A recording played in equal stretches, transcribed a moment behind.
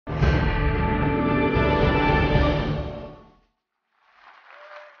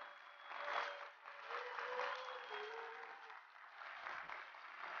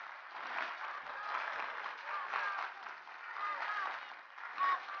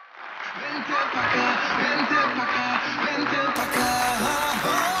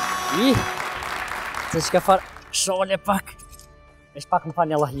Se që ka farë, shole pak. Esh pak më fa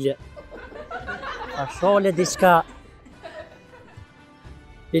një lahilje. Fa shole diçka.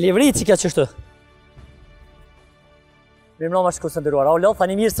 I livri që kja qështu. Mirë mëroma shku së ndëruar. O lodh,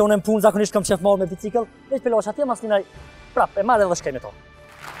 thani mirë se unë në punë zakonisht kam qef marrë me bicikl. Veç pelosh atje mas njënaj prap, e marrë edhe shkej me to.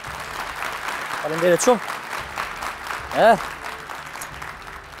 Falemderit shumë.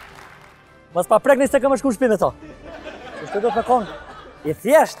 Mas pa prek se kam shku shpi me to. Shtu do të me konë. I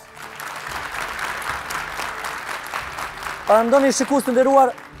thjesht. Parandoni shikus të ndëruar,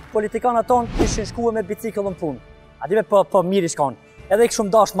 politikanat tonë ishin shkue me bicikl në punë. A dive po mirë i shkon. Edhe i këshum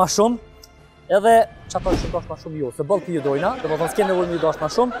dasht ma shumë, edhe që ato shumë dasht ma shumë ju, se bëllë për ju dojna, dhe më thonë s'ke nevoj me ju dasht ma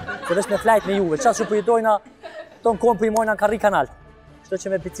shumë, se vesh me flajt me juve, qatë që për ju dojna, tonë kohën për i mojna në karri kanalt. Qëto që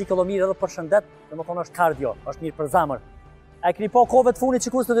me bicikl o mirë edhe për shëndet, dhe më thonë është kardio, është mirë për zamër. A i këni po kove të funit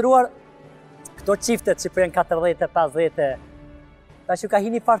shikus të ndëruar, këto qiftet që përjen 40-50, ta që ka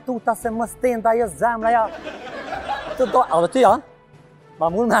hini fartuta se më stenda jes zemra ja. A dhe ty ja? Ma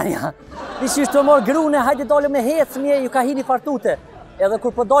mund manja. Vishë të morë grune, hajde dalim në hecë, mje, ju ka hini fartute. Edhe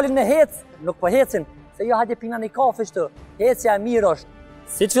kur po dalim në hecë, nuk po hecin, se ju hajde pina një kafe shtë. Hecja e mirë është.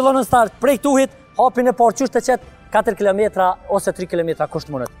 Si që fillon në start, prej këtuhit, hapin e parë qështë të qetë 4 km ose 3 km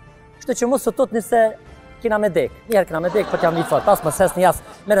kusht mundët. Shtë që mos së tot nëse kina me dek. Njëherë kina me dek, për t'jam një fort. Pas më ses një jasë,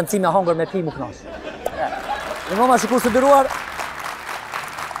 me rëndësime hangër me pi mu knash. Në mëma shikur së dëruar,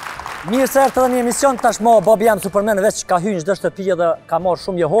 mirë se ertë edhe një emision, tashmo Babi jam Supermeni veç ka hynë çdo shtëpi edhe ka marrë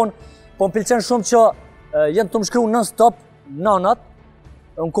shumë johon, po më pëlqen shumë që jenë të më shkru non-stop, nanat,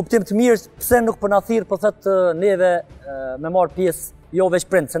 në kuptim të mirë, pse nuk për na thirë, po thëtë neve me marrë pjesë, jo veç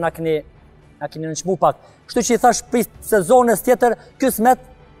prind, se na keni në nqmu pak. Kështu që i thash për sezonës tjetër, kësmet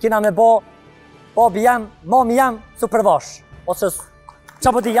kina me bo, Babi jam, mami jam, Supervash, ose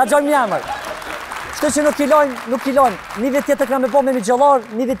qa po ti, ja gjojmë një emër. Kështu që nuk i lojnë, një vit tjetër kina me bo me migjellar,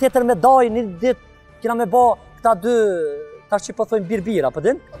 një vit tjetër me daj, një vit kina me bo këta dy, tash që po thojnë birbira, për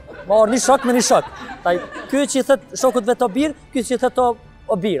din? Ma orë një shok me një shok. Kjo që i thët shokut vetë o birë, kjo që i thët o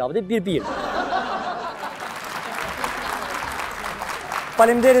bira, për din? Bir.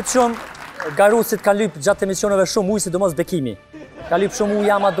 Faleminderit shumë, garusit kanë lypë gjatë emisioneve shumë ujë, sidomos Bekimi. Ka lypë shumë ujë,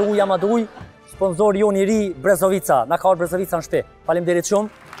 jama dë ujë, sponsor jo një ri, Brezovica, na ka orë Brezovica në shpe. Faleminderit shumë.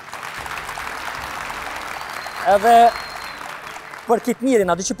 Edhe për kitë mirin,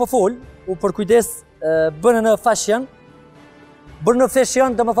 ati që po full, u për kujdes bënë në fashion,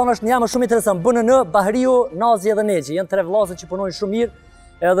 dhe më thonë është një jamë shumë interesant, bënë në Bahriu, Nazi edhe Negji, jenë 3 vllazë që punojnë shumë mirë,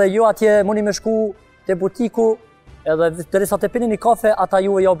 edhe ju atje mundi me shku të butiku, edhe derisa të pini një kafe, ata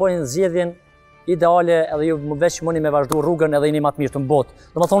ju e ja bojnë zgjedhjen ideale, edhe ju veç mundi me vazhdu rrugën edhe një matë mirë të në botë.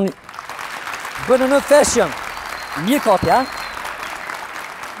 Dhe më thonë, bënë në fashion, mirë katja,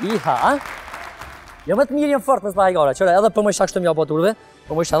 iha, jo më të mirë jenë fort në zba hajgara, qëre edhe për më isha kështë të mja boturve,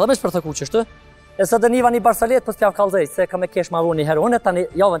 për më isha edhe me shpërthëku qështu, e së dëniva një barsalet për s'pjav kalzej, se ka me kesh ma vu një herë, unë e tani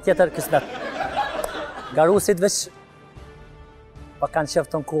javën tjetër kësmet. Garusit veç, pa kanë qef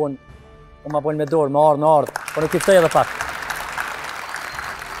të në kohën, u ma bojnë me dorë, me ardë, po nuk tiftoj edhe pak.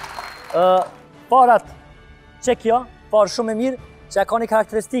 Farat që kjo, farë shumë e mirë, që e ka një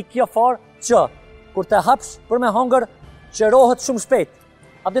karakteristik kjo farë që, kur të hapsh për me hangër, që rohet shumë shpejt.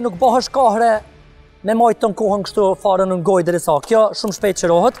 Ati nuk bëhësh kahre me majtë të në kohën kështu farën në ngoj dhe risa. Kjo shumë shpejt që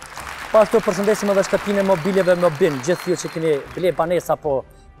rohet. Pashtu përshëndesim edhe shtëpine mobileve Mobin. Gjithë ju që keni ble banesa, po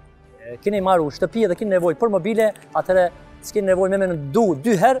keni maru shtëpi dhe keni nevoj për mobile, atëre s'keni nevoj me në du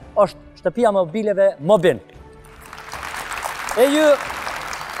 2 herë, është shtëpia mobileve Mobin.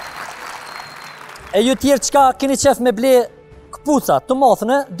 E ju tjerë qka keni qef me ble këpuca, të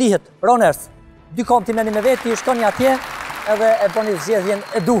mathënë, dihet, roners. 2 kam t'i meni me veti, shkoni atje edhe e boni zgjedhjen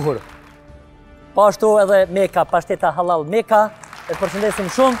e duhur. Pashtu edhe Meka, pashteta halal Meka, e përshëndesim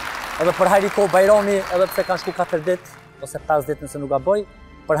shumë, edhe për Hajriko Bajrami, edhe pse kanë shku 4 dit, ose 5 dit nëse nuk ga boj,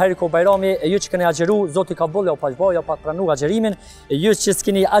 për Hajriko Bajrami, e ju që keni agjeru, Zoti ka bëllë, jo pa qboj, jo pa pranu agjerimin, e ju që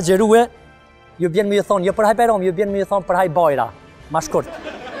s'keni agjerue, ju bjen me ju thonë, jo për Haj Bajrami, ju bjen me ju thonë për Haj Bajra, ma shkurt.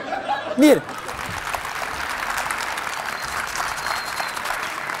 Mirë.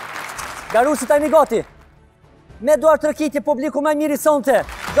 Garusit tajmi gati. Me duar të rëkitje publiku me mirë i sonte.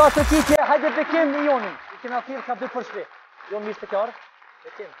 Duar të rëkitje, hajde Bekim në jonin. I kena thirë ka 2 përshri. Jo mirë të kjarë?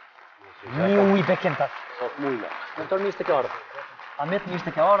 Bekim. Një uj Bekim ta. Sot mujme. Në tërë mirë të kjarë. Amet mirë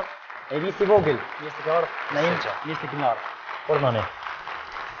të kjarë. E visi vogël. Mirë të kjarë. Në imë mirë të kjarë. Por mani.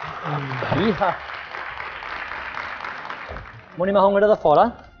 Iha. Muni me hongër edhe fara.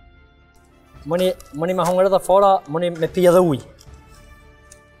 Muni me hongër edhe fara. Muni me pi edhe uj.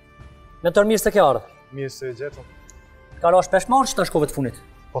 Me tërë mirë të kjarë. Mirë se gjetëm. Ka ra shpesh marë që ta shkove të funit?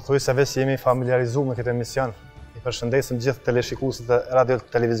 Po thuj se veç jemi familiarizu me këtë emision. I përshëndesim gjithë teleshikuesit e radio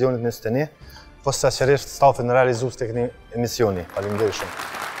televizionit 21, posaçërisht stafin realizues të këtij emisioni. Faleminderit shumë.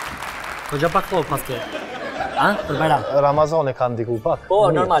 Po gja pak kohë pas ke. A? Për Bajram. Ramazani ka ndiku pak. Po,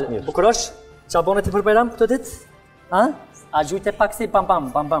 normal. Bukurosh? Qa bone ti për Bajram këtë ditë? A? A gjujte pak si pam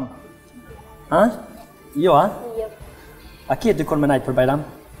pam. A? Jo, a? Jo. A ki e dykon me najtë për Bajram?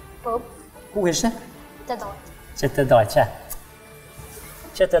 Po. Ku ishe? Të dojt. Që të doj, që?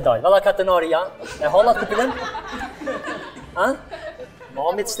 Që të doj. Valla ka të nori, ja? E hallat të pilën? A?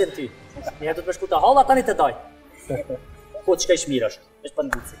 Mami të shtirë ty. Njërë të të përshku të hallat, tani të doj. Po që ka ish mirë është, është për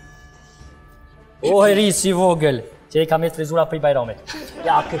nëguci. O, e risi i vogël, që e ka me frizura për i Bajramit.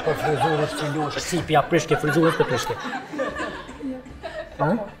 Ja, këtë për frizurë është që lushë, sipja, prishke, frizurë është të prishke.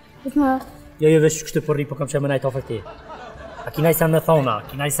 A? Jo, vesh kështë përri, po kam që më najtë ofër ti. A kina i sen me thona,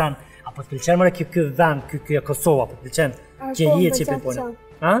 kina i sen, a po të pëlqen mëre kjo vend, kjo Kosova, po të pëlqen, kjo jetë që i pëlqen.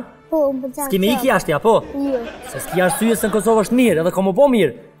 A? Po, më pëlqen. S'ki me iki ashtë ja, po? Jo. Se s'ki arsye se në Kosovë është mirë, edhe ka më po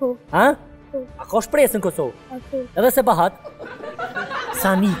mirë. Po. A? A ka shpresë në Kosovë? Ako. Edhe se bahat?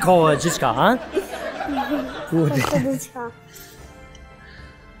 Sa një ka gjithçka, a? Po, gjithçka.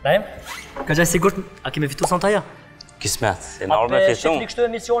 Dajem? Ka gjaj sigurt, a kemi fitu son taja? Kismet, e nërë me fitu. Shqipni kështu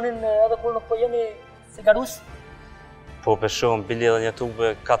emisionin edhe kur nuk po jeni si garus? Po për shumë, bili edhe një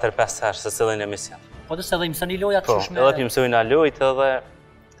tube 4-5 herë se cilin emision. Po të se edhe imësoni loja të Po, shushme? edhe për mësojnë a lojt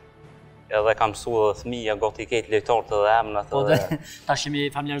edhe kam mësu edhe thmija, goti ketë lojtarët edhe emnat Po edhe... dhe, tash jemi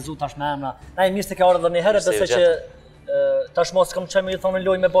familiarizu tash me emna. Na e mirë se ka orë dhe një herë, besoj që tash mos kam qenë me ju thonë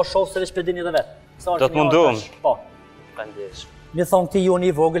loj me bo show se veç për dini dhe vetë. Do të munduam. Po. Faleminderit. Mi thonë këti ju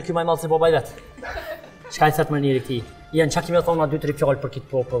një vogël, kjo maj malë se babaj vetë. Shka i thëtë më njëri këti? Jenë, qa kime thonë a 2-3 fjallë për kitë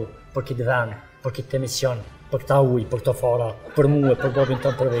popull, për kitë ven, për kitë emision, për këta uj, për këto fara, për muë, për babin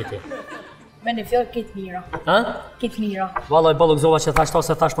tëmë, për veti. Me një fjallë kitë mira. Ha? Kitë mira. Valla i bëllë gëzova që thash ta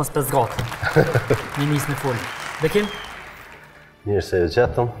se thash mos 5 gatë. Një nisë në full. Bekim? Mirë se e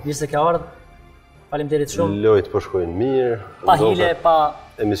gjetëm. Mirë se ka ardhë. Faleminderit shumë. Lojt po shkojnë mirë. Pa hile, pa...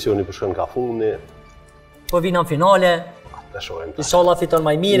 Emisioni po shkojnë ka fundi. Po vinë në finale. Inshallah fiton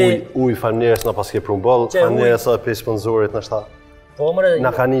maj miri. Uj, faleminderit na pas ke prumball. Faleminderit sa pe sponsorit na shta. Po mëre...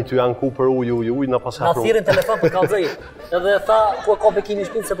 Na ka një ty janë ku për uj, na pas ka prumball. Na thirën telefon për kallëzoj. Edhe tha, ku e ka Bekimi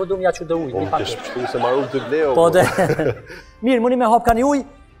shpinë se po du m'ja që dhe uj. Po më kesh pështu se maru të bleo. Po dhe... Mirë, mundi me hap ka një uj.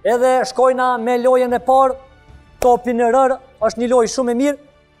 Edhe shkojna me lojën e parë. Topi në rërë, është një lojë shumë e mirë.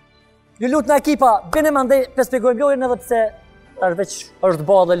 Ju lutë në ekipa, bine më ndej, pe spjegojmë lojën edhe pse tash veç është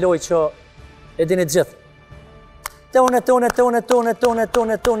ba dhe lojë që e dini gjithë. Tone.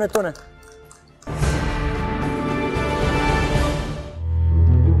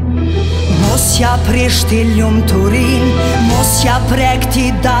 Mos ja prishti lumturin, mos ja prekti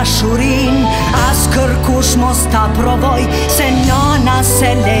dashurin, as kërkush mos ta provoj, se nana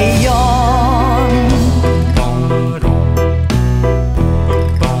se lejon.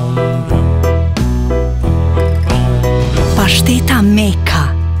 Pashteta Meka,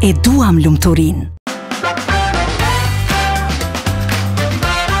 e duam lumturin.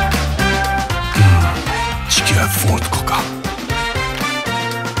 Q'kjo e fort, koka.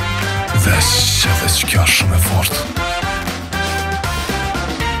 Vesh edhe q'kjo është shumë e fort.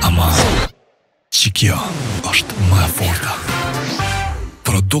 Ama, q'kjo është më e forta.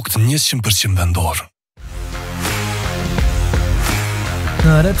 Produkt 100% vendor.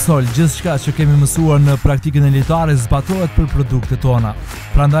 Në Repsol, gjithçka që kemi mësuar në praktikën elitare zbatohet për produktet tona.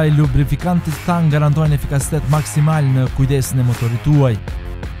 Prandaj lubrifikantët tanë garantojnë efikasitet maksimal në kujdesin e motorit tuaj.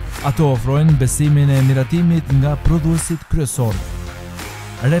 Ato ofrojnë besimin e miratimit nga prodhuesit kryesor.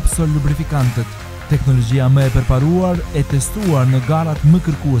 Repsol lubrifikantët, teknologjia më e përparuar e testuar në garat më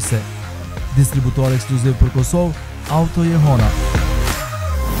kërkuese. Distributor ekskluziv për Kosovë, Auto Jehona.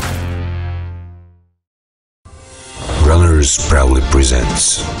 Runners proudly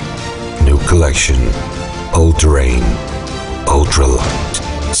presents new collection, all-terrain, ultra-light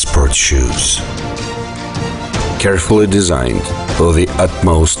sport shoes. Carefully designed for the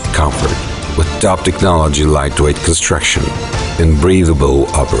utmost comfort with top technology lightweight construction and breathable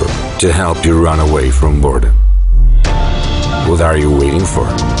upper to help you run away from boredom. What are you waiting for?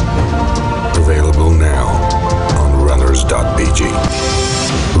 Available now on runners.bg.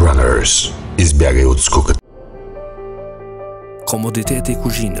 Runners izbjegaj od skukët. Komoditeti i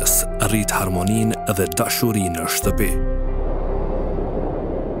kuzhinës rrit harmoninë dhe dashurinë në shtëpi.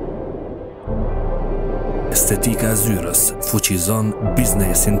 Estetika e zyrës fuqizon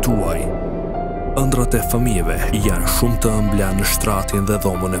biznesin tuaj. Ëndrat e fëmijëve janë shumë të ëmbla në shtratin dhe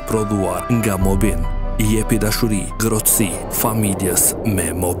dhomën e prodhuar nga Mobin. I jepi dashuri, ngrohtësi familjes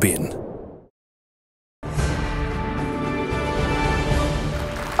me Mobin.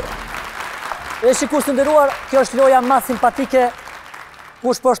 E shikues të nderuar, kjo është loja më simpatike,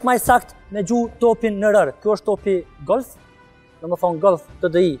 kush po është më sakt me gju topin në rër. Kjo është topi golf, domethënë golf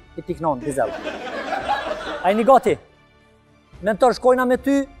TDI EP18 dizel. A jeni gati? Mentor, shkojna me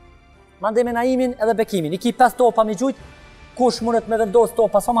ty, mande me Naimin edhe Bekimin. I ki 5 topa me gjujt, kush mundet me vendos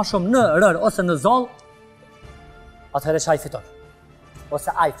topa sa ma shumë në rër ose në zoll, atëherë që ai fiton.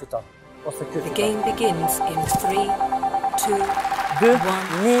 Ose ai fiton. Ose ky fiton. The game begins in 3, 2, 2,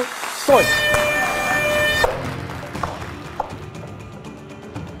 1, shkoj!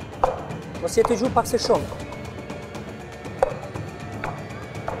 Ose jetë gju pak se shumë.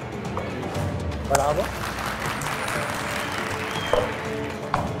 Bravo.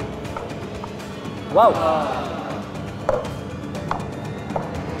 Wow!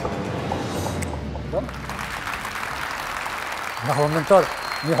 Bravo, mentor.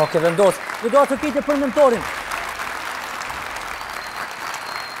 Një hoke vendos. Një doa të pite për mentorin.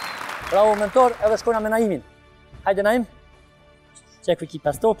 Bravo, mentor. Edhe shkojna me Naimin. Hajde, Naim. Qek ki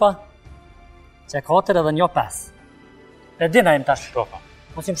 5 topa. Qek 4 edhe një 5. E di, Naim, tash.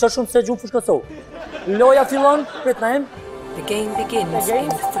 Mos im shër shumë se gjumë fushkësohu. Loja fillon. Prit, Naim. The game begins in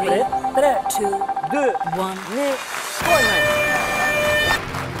 3, 2, 2, 1, shkoj, Naim.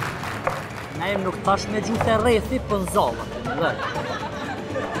 Naim nuk tash me gjumë të rethi për zollën.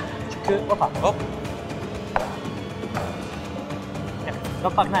 Që kë, opa, hop. Do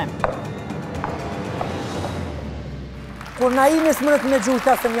pak, Naim. Kur Naimi s'mërët me gjumë të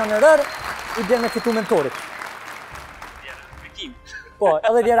asë një në rër, i bjerë me fitu mentorit. Po,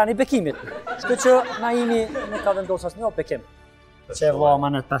 edhe vjerani Bekimit. Shtë që Naimi nuk ka vendosë asë një Bekim. Që vla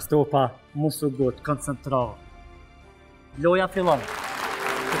manet 5 topa, musu gut, koncentro. Loja fillon.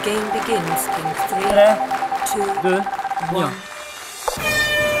 The game begins in 3, 2, 1.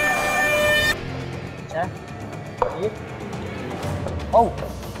 Që? Një. Oh!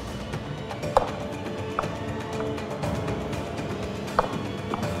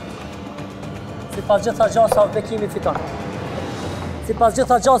 Si pas gjitha gjasav, Bekimi fiton. Si pas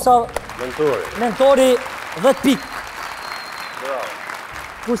gjitha gjasav, mentori 10 pik.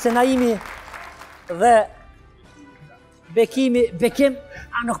 Kurse Naimi dhe Bekim,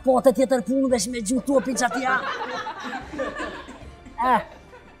 a nuk po të tjetër punë vesh me gjutë topin që atja.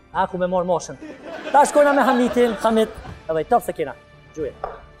 Aku me morë moshën. Ta shkojna me Hamitin, Hamit, edhe i tëpë se kina. Gjuje.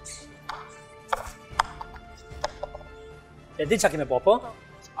 E di që kime po, po?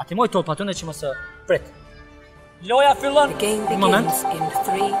 A ti moj topa të në që mësë prit. Loja fillon. The game begins in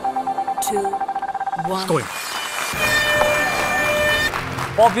 3, 2, 1. Shkojmë.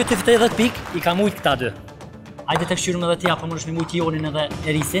 Babi të fitoj 10 pik, i ka mujtë këta 2. Ajde të këshyrëm edhe tja, po më është me mujtë Jonin edhe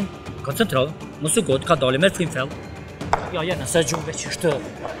Erisin. Koncentrov, më su gotë, ka dole, merë frimfell. Ja, nëse gjume që shtë.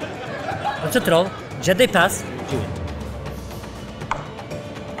 Koncentrov, gjedej 5, gjume.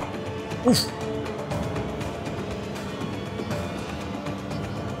 Uff.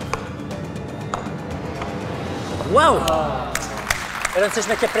 Wow! E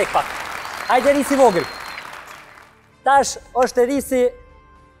rëndësishme ke prek pak. Hajde Erisi vogël. Tash është Erisi.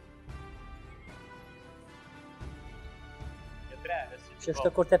 Që është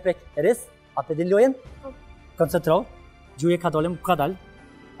kur të prek. Eris, a pe din lojen? Koncentro. Gjuje ka dole, ka dal.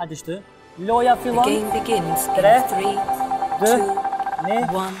 Hajde shtë. Loja fillon. The game begins in 3, 2,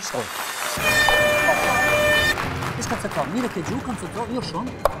 1. Shkoj. Ish koncentro. Mire ke gju, koncentro, jo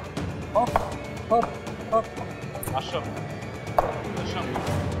shumë. Hop, hop, hop. A shumë.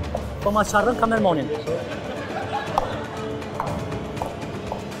 Po ma qarën ka mermonin.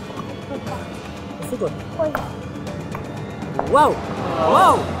 Sigur? Wow!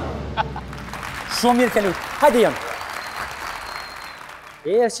 Wow! Shumë mirë ke lutë. Hajde jënë.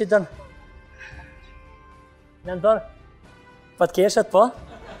 E që dënë. Në ndorë. Po të keshet, po?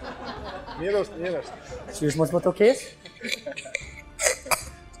 Mirë është. Që është mos më të kesh?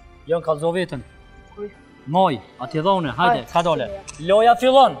 Jënë kalzo vetën. Moj, ati dhone, hajde, ka dole. Loja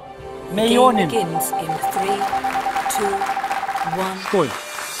fillon me Jonin. The game begins in 3, 2, 1. Shkoj.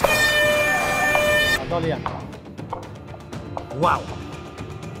 Ka dole janë. Wow.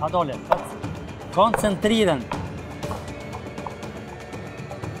 Ka dole. Koncentriren.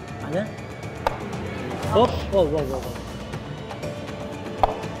 Hajde. Hop, wow.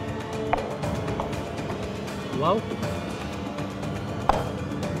 Wow.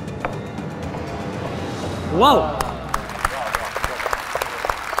 Wow!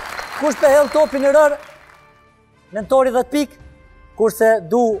 Kush të hell topin në rër, mentori 10 pik, kurse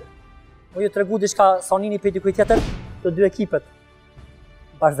du më ju të regu diçka sonini për dikuj tjetër, të 2 ekipet,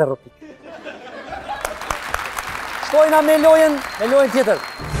 bashkë 0 pik. Shkojna me lojen tjetër.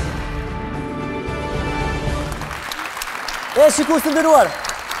 E shikus të ndëruar,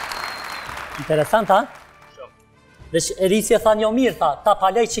 Interesant, ha? Vesh Erisi e tha një mirë, tha, ta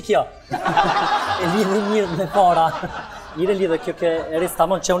palej që kjo. E lidhe mirë me para. Mire lidhe kjo ke Erisi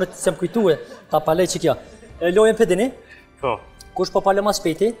tamon që unë se më kujtue, ta palej që kjo. Lojën për dini? Po. Kush po palë mas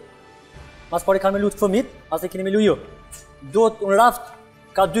shpejti? Mas pari kanë me lutë fëmit, mas e keni me lu ju. Duhet unë raft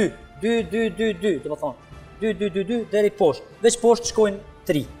ka 2, dhe më thonë. 2, deri poshtë. Veç poshtë shkojnë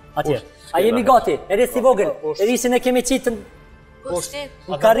 3 atje. A jemi gati? Erisi vogël, Erisin e kemi qitën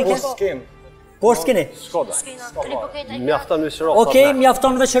në karike? Poshtë s'keni? Shkoda. Mjafton veçroft. Okej,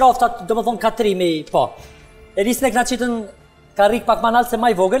 mjafton veçroft, do më thonë ka 3 me po. Erisin e këna qitën karik pak manal se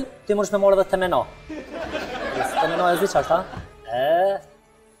maj vogël, ti mërsh me morë edhe temena. Temena e zi qashta?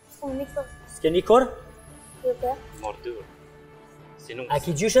 S'keni kur? Morë dur. A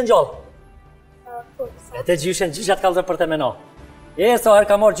ki gjyshen gjallë? E te gjyshat kalëzër për temena. E, so her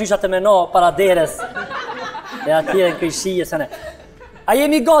ka morë gjyshat temena para deres. E atje në këjshije se ne. A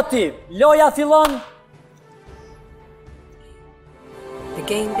jemi gati? Loja fillon? The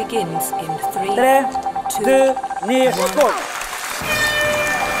game begins in 3, 2, 1, shkoj!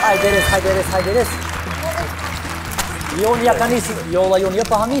 Hajderes. Joni ja ka nisi. Jolla joni, jo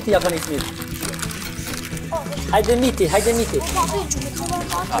pa Hamiti ja ka nisi. Hajde miti.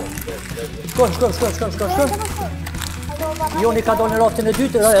 Shkon. Joni ka do në raftin e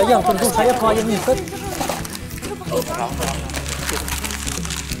dytë, jam të ndusha jep, ma jemi njësët.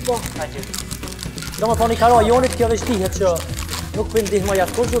 Do më thoni karo Jonit, kjo dhe shtihet që nuk për ndihma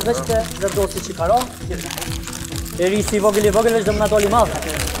jashtë kurqë, veç të zërdosi që karo. Erisi vogël veç dhe më nga doli madhë.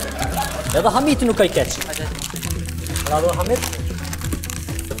 Edhe Hamiti nuk ka i keq. Bravo Hamit.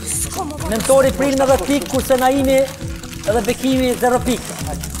 Mentori prin me 10 pik, kurse Naimi edhe Bekimi 0 pik.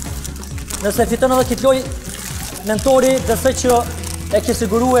 Nëse fiton edhe kitë loj, mentori dëse që e ke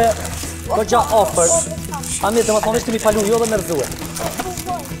sigurue gogja ofër. Hamit dhe më thonë kemi palu jo dhe mërzue.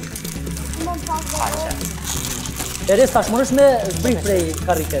 Eris tash mund është me zbrit prej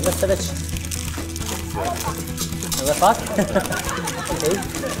karike, me së veç. Edhe pak. Okej.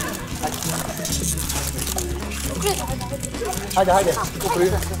 Hajde.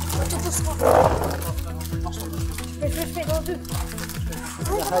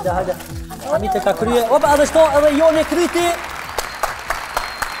 Hajde. Hamit e ka krye. Opa, edhe shto, edhe Joni e kryti.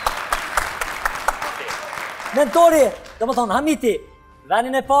 Mentori, do më thonë, Hamiti,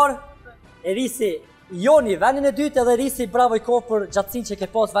 venin e parë, Erisi, Joni, venin e dytë, edhe Erisi, bravo i kohë për gjatësin që ke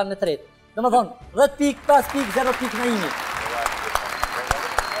pas venin e tretë. Do më thonë, 10 pik, 5 pik, 0 pik Naimi.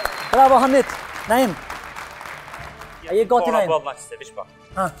 Bravo Hamit, Naim. A je gati Naim? Fora bol, se vish pak.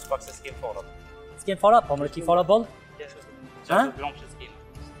 Shpak se s'kem fora. S'kem fora? Po më ki fora bol? Gjatë blom që s'kem.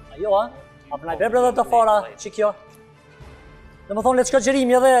 A jo, a? A përnaj bebre dhe të fora, që kjo? Do më thonë, le të shka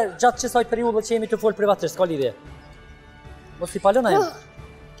gjerimi edhe gjatë qësaj periudhe që jemi të folë privatisht, s'ka lidhje. Mos t'i palë, Naim?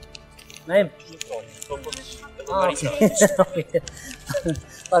 Naim?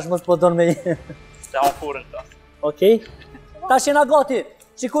 Tash mos po donë me i... Se anë furën ta. Okej. Tash jena gati,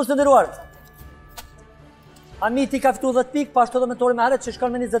 qikus të ndëruar. Hamiti ka fitu 10 pik, pashtu edhe mentori me heret që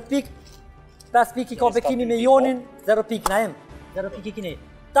shkon me 20 pik. 5 pik i ka Bekimi me Jonin, 0 pik, Naim. 0 pik i kini.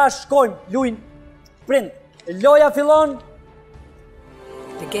 Tash shkojmë, lujnë, prind. Loja fillon.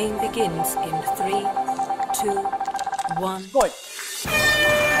 The game begins in 3, 2, 1. Shkojmë.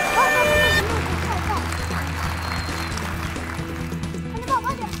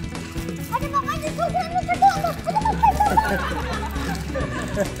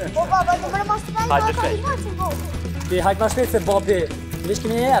 Hajde shpejt. Ti hajt ma shpejt se Babi, vish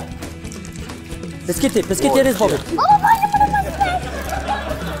kemi një jetë. Peskiti e rizë Babi.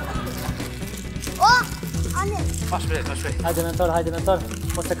 Ma shpejt. Hajde mentor.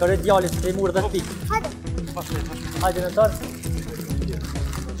 Mos të kërë djali së të i murë 10 pik. Hajde mentor.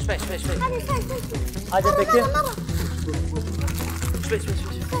 Shpejt. Hajde Bekim.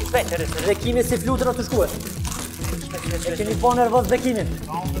 Shpejt. Bekimi si flutër të shkuet. E keni po nervoz Bekimin.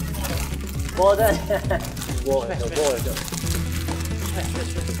 Po dhe.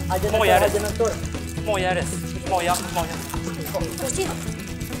 Hajde mentor. Moja res. Moja.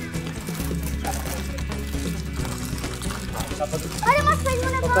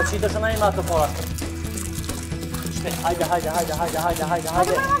 Po të qitë shëna i ma të fora.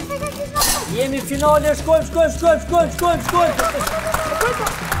 Hajde. Jemi finale, shkojmë.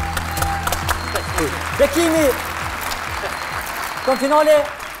 Bekimi. Kom finale,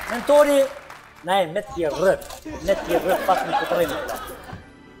 mentori. Nej, me t'je rrët, pas në të rrimë.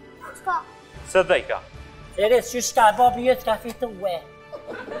 Se dhejka. Eres, që shka, Babi jetë ka fitë ue.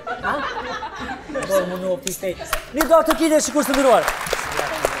 Ha? Bojë më në opti fejtë. Një do të kide shikur së ndëruar.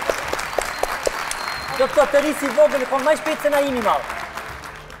 Doktor Terisi vogël, kon maj shpejtë se Naimi malë.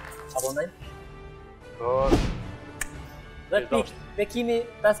 Apo ndajmë? 10 pikë Bekimi,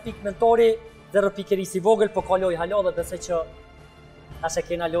 5 pikë mentori, 0 pikë Erisi vogël, po ka lojë halo dhe besoj që tash e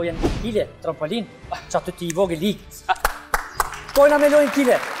kena lojën kile, trampolin, që aty ti i vogël ikë. Shkojna me lojën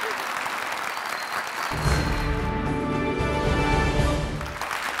kile.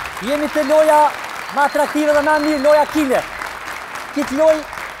 Jemi të loja ma atraktive dhe ma mirë, loja kile. Kitë loj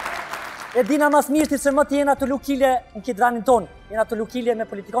e dina mas mirë se më të jena të lu kile në kitë ranin tonë, jena të lu kile me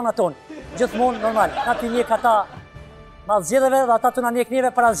politikona tonë, gjithmonë normal, na të njek ata ma zgjedheve dhe ata të na njek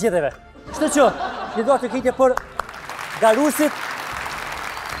njeve para zgjedheve. Kështu që, një doa të kritje për Garusit,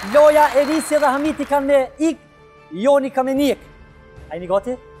 loja Erisi dhe Hamiti kanë me ik, Joni ka me njek. A jeni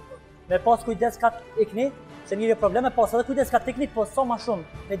gati? Me pas kujdes ka ikni, se njëri probleme pas edhe kujdes ka teknik, po sa ma shumë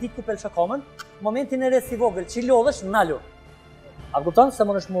me ditë ku pelë shëkomën, momentin e resi vogël që i lodhësh në nalu. A kupton se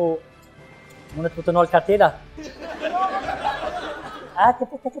mund është mu të nolë kartela?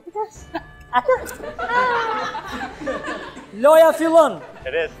 Loja fillon!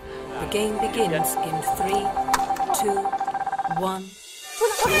 The game begins in 3, 2, 1.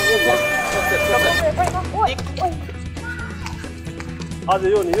 Hadi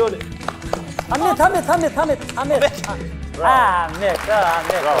Joni. Hamit.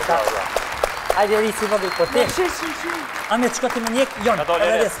 Hajde Erisi vogël po ti. Hamit shko ti me njek, Jon.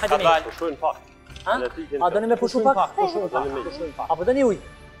 Hajde me. Pushojnë pak. A doni me pushu pak? Apo doni uj?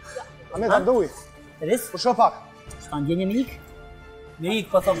 Hamit, am do uj. Eris? Pusho pak. Çka ndjenje me ik? Me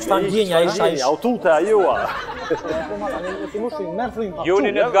ik po thom çka ndjenja ish. Autota jua.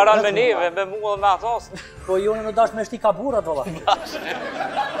 Joni në të garan me neve, me mua dhe me atas. Po Joni në dash me shti ka burrat valla.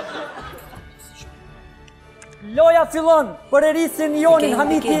 Loja fillon për Erisin, Jonin,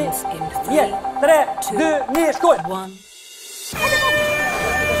 Hamiti. 3, 2, 1, shkoj!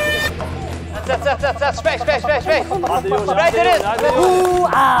 Shpejt! Hadi Joni. Shpejt Eris!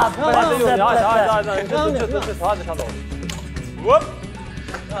 Hadi kalon. Whoop.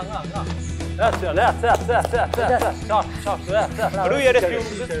 Rruj Eris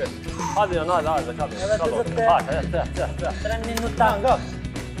pjumë. Hadi hadi kalon. 3 minuta.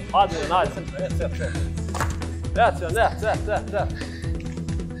 Hadi hadi.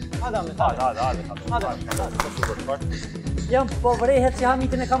 Jam po vrehet që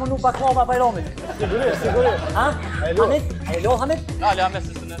Hamitin e ka mënu baklava Bajramit. Sigurisht. Ha? Hamit? A e lo Hamit? Dale, Hamit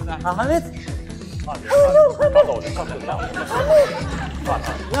se së në A Hamit?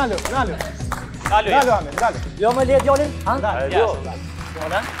 Nalu, Hamit. Jo me le djallin? Ha?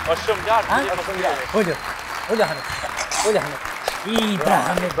 O shumë gjarë. Ullo Hamit. Ibra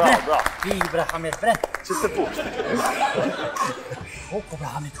Hamit, bre. Që të pushtë. Oko bra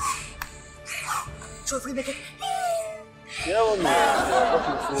Hamit. Qo e frime këtë? Jevo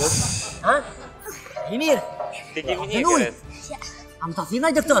mirë. Ha? I mirë? Ti kemi një kërët. Am ta thina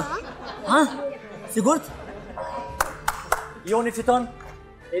i dëktër? Ha? Sigurt? Joni fiton,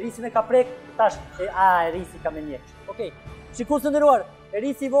 Erisi me ka prek, tash, Erisi ka me njek. Okej, shikur së ndëruar,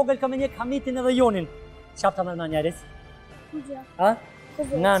 Erisi i vogël ka me njek Hamitin edhe Jonin. Qapta me në njerës? Ha?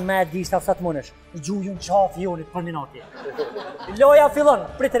 Në me dishta sa të mënesh. Gjujun qafë Jonit për minati. Loja fillon,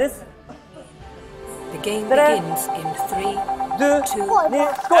 pritëris. The game begins in 3, 2, 1,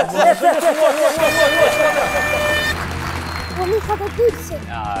 shkoj! Po mi ka të dyqë.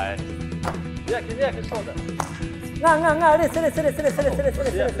 Njeki, shoda. Nga, res.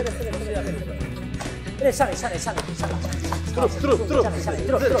 Shani. Trup.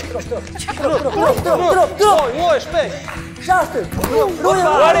 Oj, shpej. Qashtë. Qullë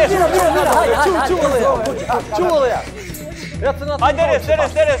ja. Hajde Eris.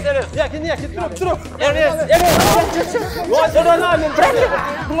 Njeki, trup. Eris. Vajtë dhe nalën.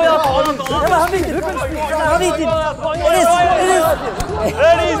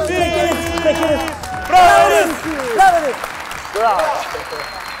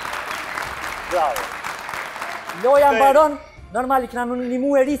 Loja mbaron, normal i këna nimu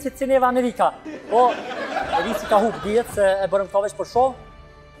Erisit që neve Amerika. Po, Erisi ka hub djetë se e bërëm ka vesh për show.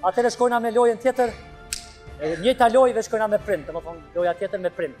 Atëre shkojna me lojën tjetër. Njëta lojëve shkojna me prind, të më thonë loja tjetër me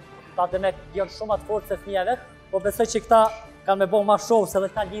prind. Ta dhe me janë shumë atë forë se fëmija vetë, po besoj që këta kanë me bo ma show se dhe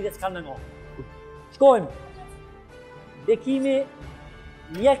ta lidhjes kanë me ngo. Shkojmë. Bekimi,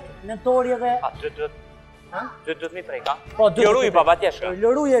 njek, mentori edhe... Dhët mi prejka. Lëruj, baba tjeshka.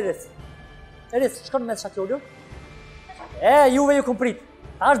 Lëruj Eris. Eris, shkon me shatë lullu? Juve ju këmë prit.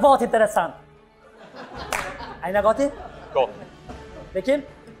 Ta është bat interesant. A i në gati? Go. Bekim?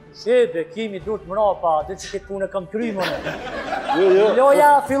 Bekimi dur të mrapa, dhe që këtë punë e kam kry mëne. Jo.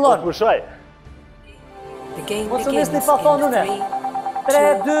 Loja fillon. Pushaj. The game Mos u begins nisni pa thonë une. in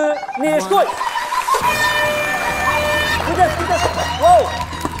 3, 2, 1, shkoj! Kujdes! Wow!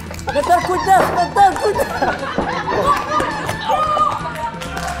 Me tërë kujdes!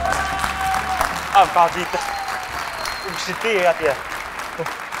 Ka ditë. Shiti atje.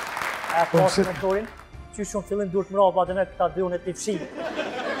 Pasë mentorin, që shumë fillim duhet mrapa dhe me këta dy unë e t'i fshi.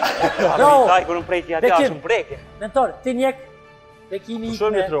 Bravo! Taj, kërë në prejti atje, ashtë më breke. Mentor, ti njek, Bekimi ikme...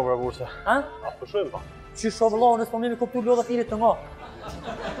 Shumë i trobra, bursa. Ha? A, shumë pa. Që shovëllohë nësë përmimi kuptu lodha tirit të nga.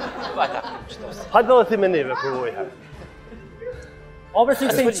 Hajtë dhe ti me neve, përvoj, herë. Obre si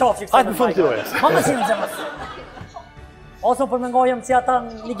këse në qafë, hajtë në fund të ojës. Ma me si në zemës. Oso për me ngojëm si ata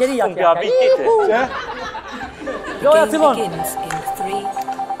në Nigeria. Unë Babi tite. Loja fillon. Begins in 3,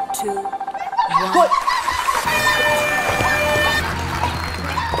 2, 1.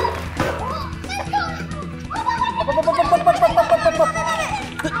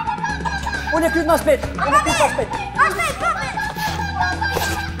 Unë e kryt ma shpet.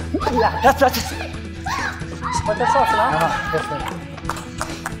 Ja, po të shosën, ha?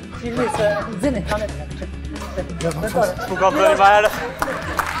 Mirë, se në zini, kamet. Ku ka bëri ma herë?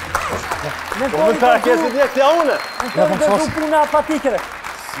 Po më ta kesi djekë të une. Mentori dhe du puna patikere.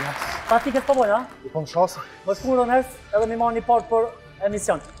 Patiket po bojnë, ha? I po më shosë. Më shku në nërës edhe mi marrë një part për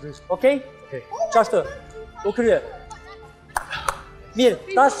emision. Okej? Qashtë? U krye. Mirë,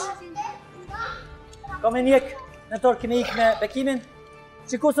 tash. Ka me njek, mentor kemi ik me Bekimin.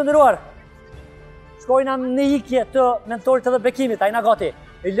 Qiku së ndëruar. Shkojna në ikje të mentorit edhe Bekimit, a i na gati.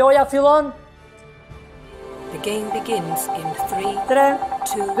 Loja fillon. The game begins in 3, 3,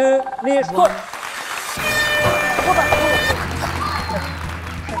 2, 1, shkoj!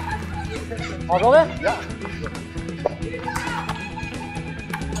 A dove? Ja.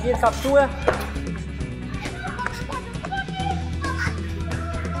 Mirë ka pështue.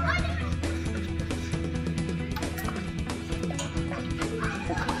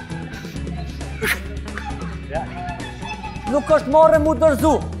 Nuk është marrë mu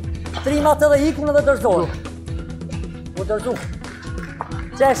dërzu. Trimat edhe ikun edhe dërzorë. Mu dërzu.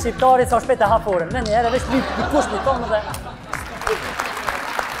 Qe shqiptari sa shpete haforën. Me një herë veç një kush një tonë dhe...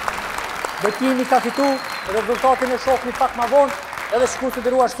 Bekimi ka fitu, rezultatin e shoh një pak ma vonë, edhe shku të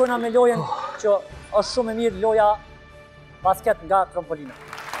dërua shkojna me lojen që është shumë e mirë loja basket nga trampolina.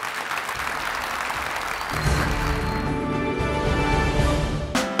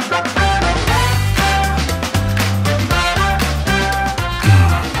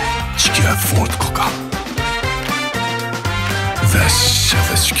 Qëkja e fort, koka. Vesh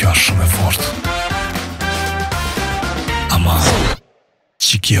edhe qëkja është shumë e fort. Ama,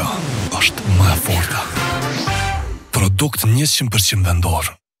 qëkja është më e forta. Produkt 100% vendor.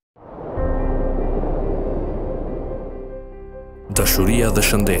 Dashuria dhe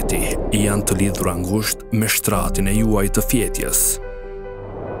shëndeti janë të lidhura ngushtë me shtratin e juaj të fjetjes.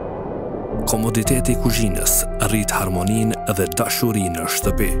 Komoditeti i kuzhinës rrit harmoninë dhe dashurinë në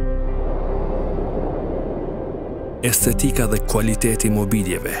shtëpi. Estetika dhe kualiteti i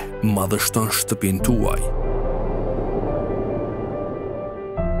mobiljeve madhështon shtëpinë tuaj.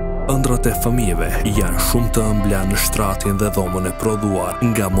 Ëndrat e fëmijëve janë shumë të ëmbla në shtratin dhe dhomën e prodhuar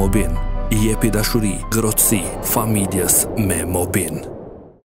nga Mobin. Jepi dashuri, ngrohtësi familjes me Mobin.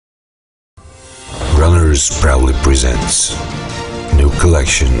 Runners proudly presents new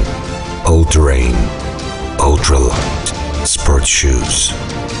collection all-terrain, ultra-light sport shoes.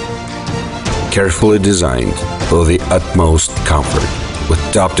 Carefully designed for the utmost comfort with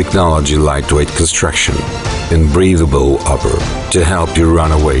top technology lightweight construction and breathable upper to help you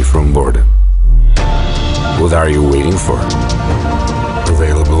run away from boredom. What are you waiting for?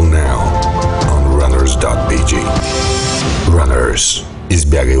 Available now on runners.bg. Runners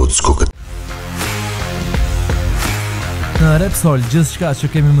izbjagaj od skukët. Në Repsol, gjithçka që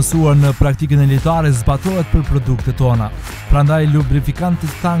kemi mësuar në praktikën elitare zbatohet për produktet tona. Prandaj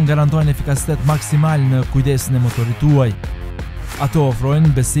lubrifikantët tanë garantojnë efikasitet maksimal në kujdesin e motorit tuaj. Ato ofrojnë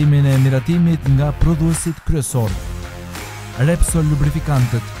besimin e miratimit nga prodhuesit kryesor. Repsol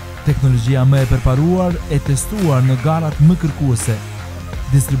lubrifikantët, teknologjia më e përparuar e testuar në garat më kërkuese.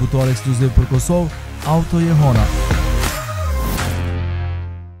 Distributor ekskluziv për Kosovë, Auto Jehona.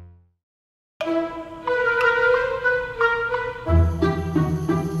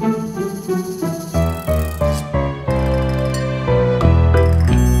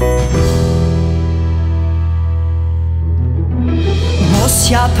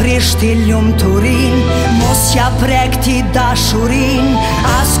 Mos ja prishti lumturin, mos ja prekti dashurin,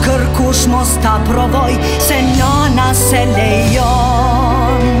 as kërkush mos ta provoj, se nana se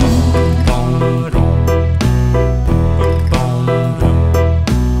lejon.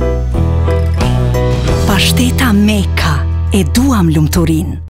 Pashteta Meka, e duam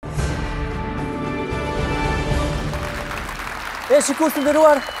lumturin. E shikus të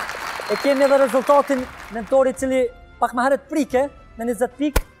ndëruar, E kemi edhe rezultatin mentori cili pak më herët prike me 20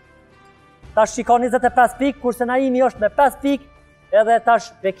 pikë. Tash që ka 25 pikë, kurse Naimi është me 5 pikë, edhe tash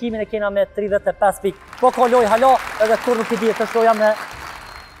bekimin e kena me 35 pikë. Po ka lojë hala edhe kur nuk I dihet, është loja me...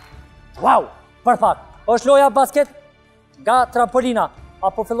 Wow! Për pak. është loja basket nga trampolina.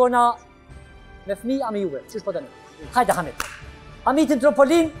 Apo fillojna me fëmi, a me juve? Qysh po të një? Hajde Hamit. Hamitin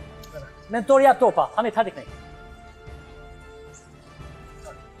trampolin, mentori jap topa. Hamit, hajde kënej.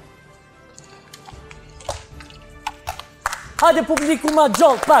 Hajde publiku ma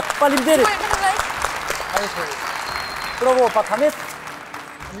gjallë, pak, falimderit. Provo pak, Hamit.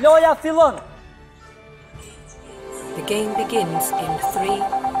 Loja fillon. The game begins in 3,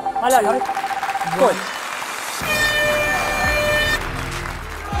 2, 1.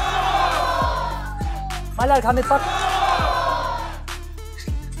 Malarg, Hamit, pak.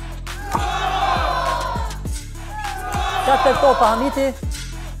 Katër topa, Hamiti.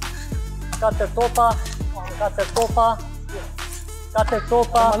 Katër topa. Katër topa. Katër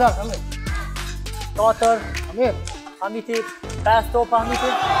topa. Malarg, Hamit. Katër. Hamit. Hamiti. 5 topa, Hamiti.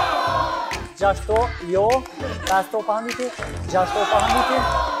 6 topa, jo. 5 topa, Hamiti. 6 topa, Hamiti.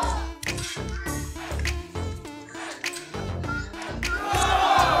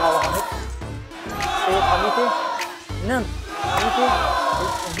 Bravo, Hamit. 8, Hamiti. 9, Hamiti.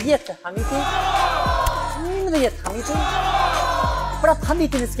 10, Hamiti. 11, Hamiti. Prap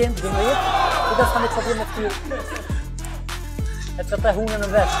Hamiti në skenë, 12. I dërës Hamit problem me këtyrë. E të të hunë në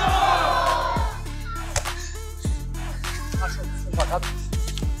vesh. Ma shumë, shumë pakat.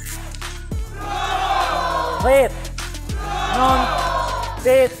 10, 9, 8,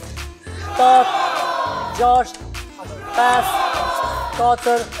 7, 6, 5,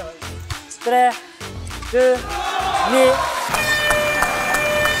 4, 3, 2, 1.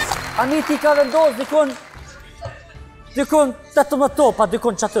 Hamiti ka vendos dikun 18 topa,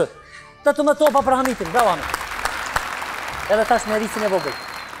 dikun që atë. 18 topa për Hamitin, bravo Hamit. Edhe tash me risin e vogël.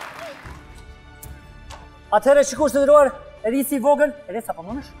 Atëhere shikues të nderuar, risi i vogël, e resa po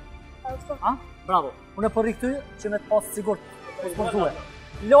mënesh? Ha? Bravo. Unë po rri këty që me të pas sigurt. Po duhet.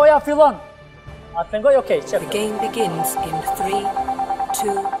 Loja fillon. A të pengoj, okay, çef. The game begins in 3,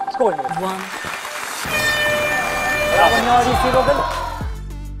 2, 1. Bravo një risi i vogël.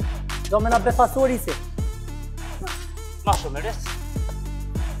 Do me na befasu risi. Ma shumë e res.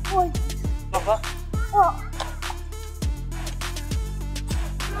 Oj. Ma fa. Oh.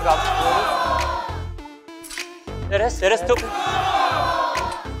 Bravo. E res të.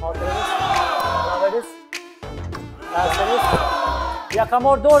 Bravo ris. Ja ka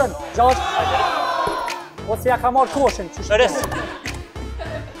marrë dorën, 6. Ose ja ka marrë koshin. E res.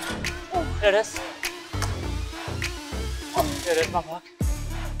 E res, ma pak.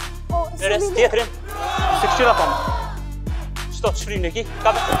 E res, tjetërin. Se këshira pamë. Qëto të shfrim në ki,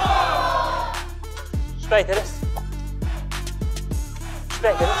 kabe. Shpejt e res.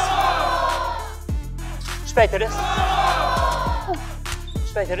 Shpejt e res. Shpejt e res.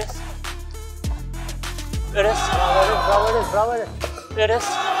 Shpejt e res. E res. Bravo ris. E res.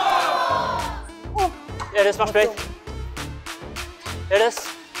 E res, ma shpejt. E res.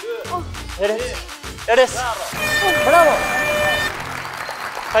 E res. E res. Bravo.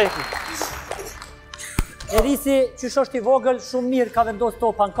 Hajde ki. Erisi, qysh është i vogël, shumë mirë ka vendos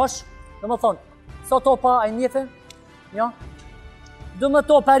topa në kosh. Dhe më thonë, so topa a i njefe? Jo? Dë më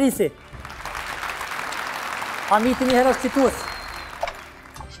topa Erisi. Hamiti një herë është qitues.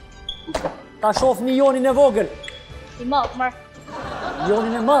 Ta shof një Jonin e vogël. I malë, marë.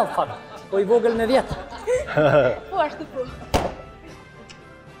 Jonin e malë, fakt. Po i vogël me vjetë. Po ashtë po.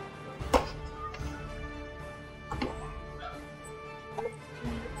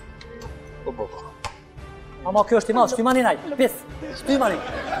 Ama kjo është i malë, shtymanin ajtë, pis, shtymanin.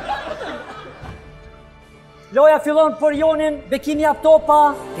 Loja fillon për Jonin, Bekimi jap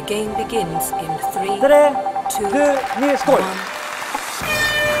topa. The game begins in 3, 3, 2, 2, 1, shkoj.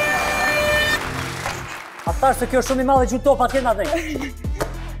 Atar se kjo është shumë i malë e gjutë topa tjena dhe.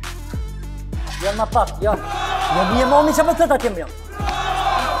 Janë ma pak, janë. Në një momi që për të të atjem janë.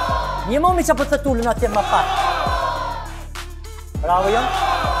 Një momi që për të tullën atjem ma pak. Bravo janë.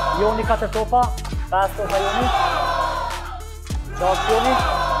 Joni 4 topa. 5 topa Joni. 6 Joni.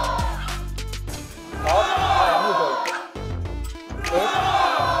 8. Aja, mu dojë. 8.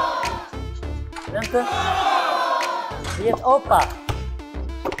 9. 10. Opa.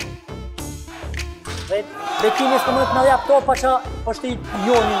 Bekimi së të mënët me dhjap topa që është i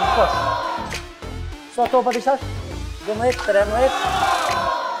Joni në kosh. Sa topa të ishtash? 12, 13.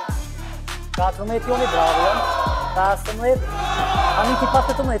 14 Joni, bravo Joni. 15. Hamiti pas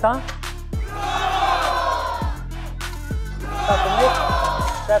 18, ha? 17,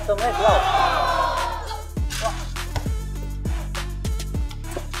 18, bravo.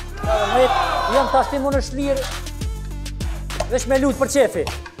 19, jam tash ti më në shlirë, veç me lutë për qefi.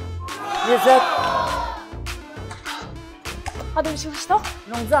 20. A do më që shto?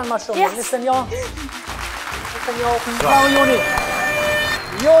 Nuk zanë ma shumë, 21. 21, bravo Joni.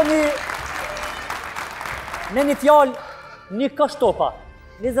 Joni, me një fjallë, një kësh topa.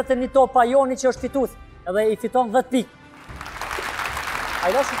 21 topa Joni që është fitus, edhe i fiton 10 pikë. A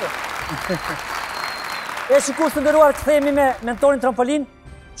i lasë të? E shikus të ndëruar të themi me mentorin trampolin,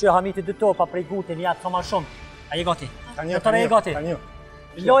 që hamiti 2 topa prej gutin, ja të ma shumë. A je gati? Ka një.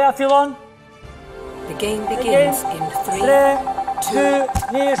 Loja fillon. The game begins in 3, 2,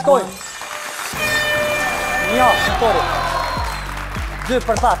 1, shkoj. Një, mentori. 2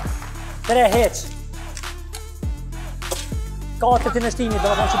 për pat. 3 heq. 4 të në shtimi, do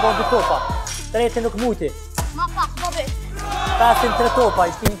më thonë që bërë 2 topa. 3 nuk mujti. Ma pak, Babi. 5 3 topa,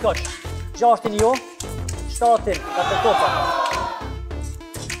 i shtimi kësh. 6 jo. 7 4 topa.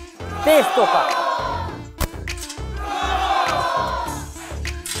 5 topa.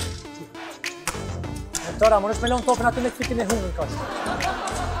 Mentora, më nëshme lonë topën aty me të fitim e hungën kësh.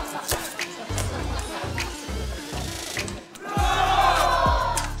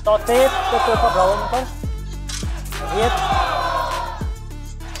 7 topa, bravo mentor. 10.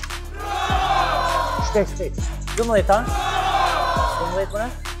 Shpejt. 12, ha? 12 mëne?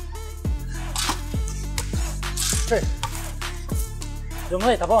 Shpejt.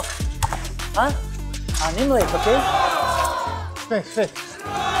 12, apo? Ha? A, 11, okej? Shpejt.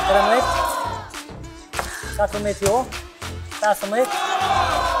 13. 14 jo. 15.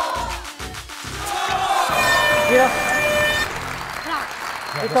 4.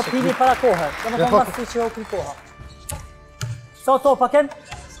 I të pini para kohë, do më thonë pasi që o kënë koha. Sa topa ken?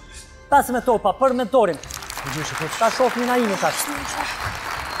 15 topa për mentorin. Ta shof një Naimi tash.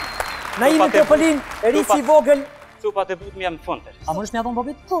 Naimi trampolin, e risi i vogël. Tupat e but më jam në fundër. A më nëshme ja thonë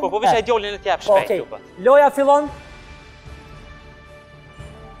Bobit? Po visha e djollin e t'jap shpejt tupat. Loja fillon.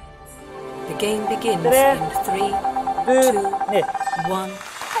 The game begins in 3, 2, 1. 1.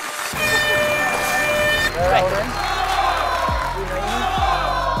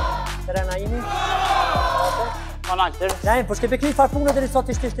 Tre Naimi. Naim, po shkepe kli farë punët e risot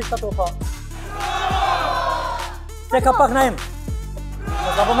ishte topa. Se ka pak Naim.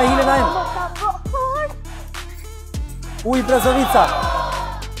 Më ka po me hile Naim. Uj Brezovica.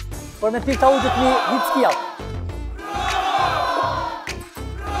 Por me pikta ujtët mi hitë skijat.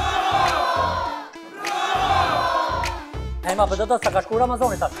 Naima, për do sa ka shku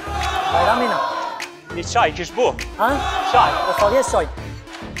Ramazoni tash. Bajramina. Një qaj, kish bu. Ha? Qaj. Po sa vjes qaj.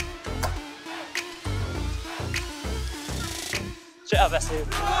 Që e besi,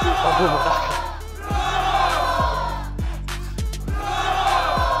 po bu më takë.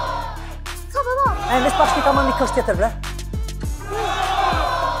 Vesh pak shti ka ma një kësht tjetër, bre.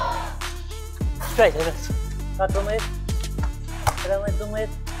 Shpejt e vetë. 14, 13, 12,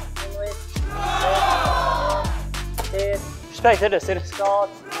 13, 8, Shpejt e rës, 7,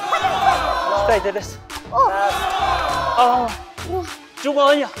 shpejt e rës. 5, Gjumë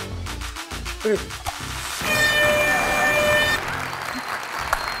dhe një. 3.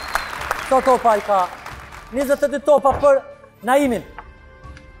 Këto topa i ka 22 topa për Naimin.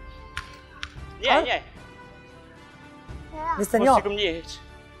 Një. 21. Po shikëm një heq.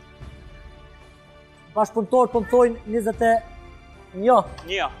 Bashkëpunëtor pëmëtojnë 21. Një.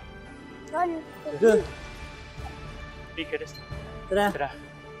 2. Pikërës. 3.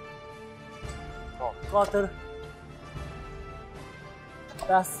 4.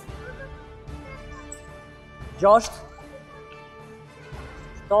 5. 6.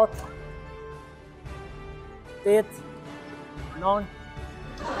 7. 8. 9.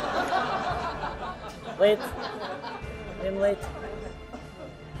 10. 11.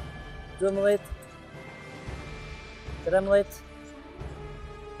 12. 13.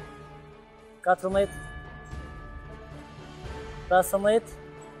 14. 15.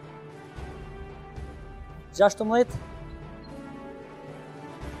 16.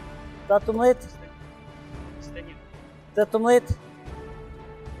 17. 18.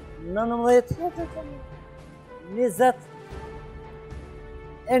 19. 20.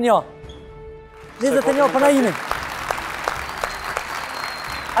 E një. 21 për Naimin.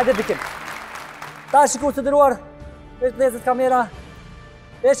 Hajde bikim. Ta shikur të dëruar, veç lezet kamera.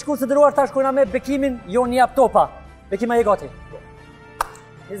 Veç shikur të dëruar, ta shkojna me bekimin, jo një jap topa. Bekima je gati.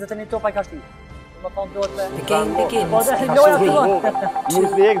 21 topa i ka shti. The game begins. Loja fillon. Mund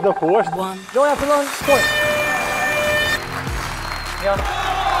të ek do poshtë. Loja fillon, shkoj. Ja.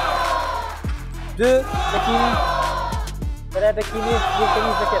 2, bekimi. 3 Bekimi, Vilke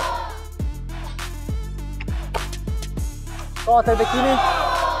 20 Bekim. 4 Bekimi.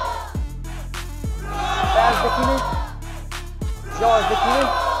 5 Bekimi. 6 Bekimi.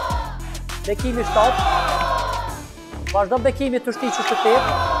 Bekimi 7. Vazhdo Bekimi të shtiqë të 8.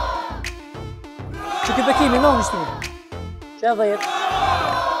 Që ky Bekimi në në shtimi. Që 10.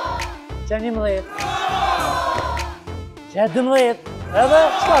 Që 11. Që 12. Edhe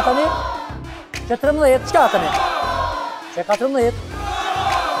shka tani. Që 13. Shka tani. Që 14.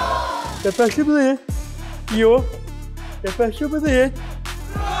 Që 15. Jo. Që 15.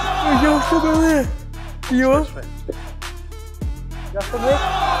 Jo 17. Jo. 16.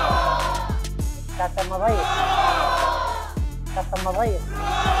 14. 14.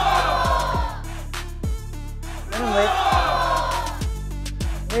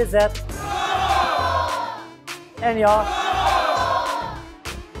 20. Enja.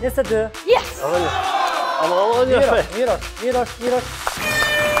 22. Yes! Ama fe. Mirosh.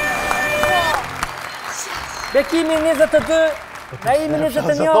 Bekimi 22. Naimi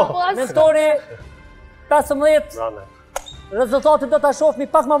 21. Mentori 15. Rezultatin do ta shohmi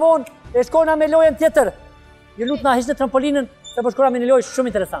pak më vonë. E shkojna me lojën tjetër. Ju lut na hiqni trampolinën se po shkojna me një lojë shumë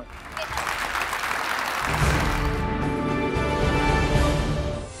interesante.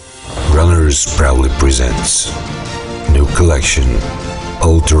 Runners proudly presents new collection,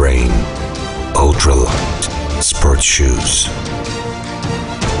 all-terrain, ultra-light sports shoes.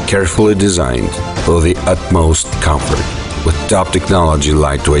 Carefully designed for the utmost comfort with top technology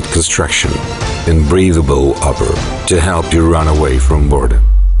lightweight construction and breathable upper to help you run away from boredom.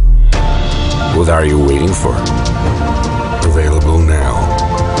 What are you waiting for? Available now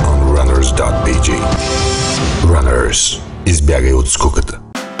on runners.bg. Runners избягай от скуката.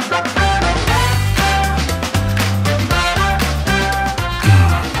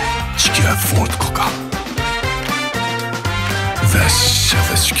 Që kjo e fort koka. Vesh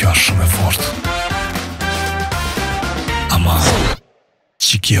edhe që kjo është shumë e fort. Ama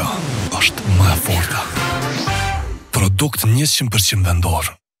që kjo është më e forta. Produkt 100% vendor.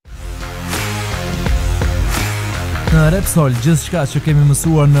 Në Repsol, gjithçka që kemi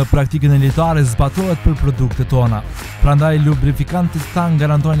mësuar në praktikën elitare zbatohet për produktet tona. Prandaj lubrifikantët tanë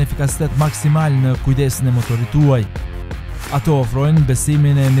garantojnë efikasitet maksimal në kujdesin e motorit tuaj. Ato ofrojnë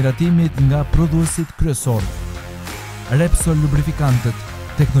besimin e miratimit nga prodhuesit kryesor. Repsol lubrifikantët,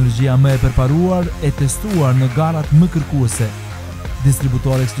 teknologjia më e përparuar e testuar në garat më kërkuese.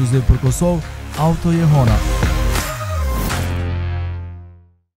 Distributor ekskluziv për Kosovë, Auto Jehona.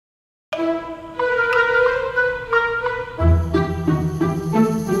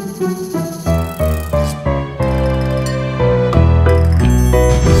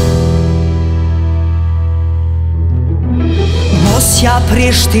 Mos ja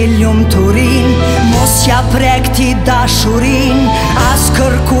prishti lumturin, mos ja prekti dashurin, as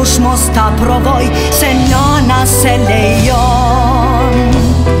kërkush mos ta provoj, se nana se lejon.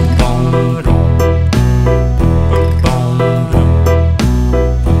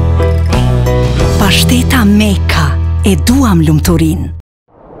 Pashteta Meka, e duam lumturin.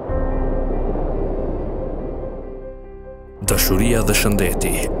 Dashuria dhe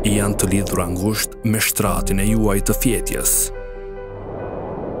shëndeti janë të lidhura ngushtë me shtratin e juaj të fjetjes.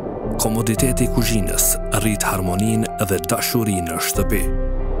 Komoditeti i kuzhinës rrit harmoninë dhe dashurinë në shtëpi.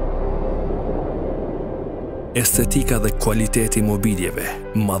 Estetika dhe kualiteti i mobiljeve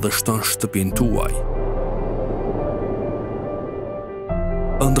madhështon shtëpinë tuaj.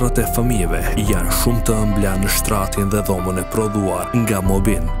 Ëndrat e fëmijëve janë shumë të ëmbla në shtratin dhe dhomën e prodhuar nga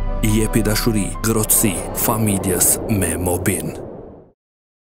Mobin. Jepi dashuri, ngrohtësi familjes me Mobin.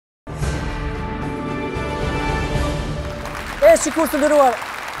 Shikur të nderuar,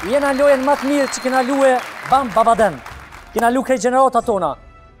 jena lojën më të mirë që kena lue Bam Babaden. Kena lu krejt gjenerata tona.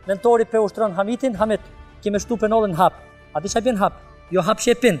 Mentori pe ushtron Hamitin, Hamit, kime shtu penollin hap. A di çfarë bën hap? Jo hap që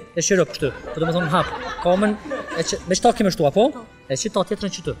e pin, e shirop kështu. Po do të thonë hap. Kamën e që me shta kime shtu apo? E që ta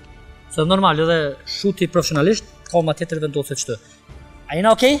tjetrën qëtu. Se normal edhe shuti profesionalisht, kama tjetër vendoset qëtu. A jena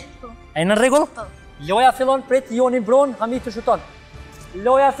okej? A jena në rregull? Loja fillon, prit, Joni mbron, Hamit të shuton.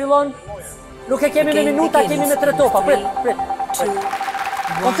 Loja fillon. Nuk e kemi me minuta, kemi me 3 topa. Prit.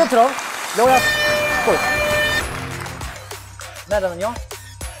 Koncentro, loja, poj. Merë dhe njo.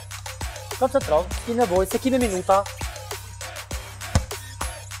 Koncentro, ki nevoj, se kime minuta.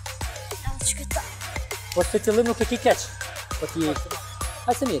 Po të fillim nuk e ki keq. Po ti...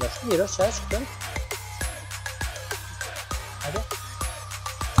 Hajde se mirësh, qesh, këtën. Hajde.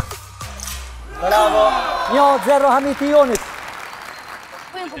 Bravo. 1-0 Hamiti Jonit.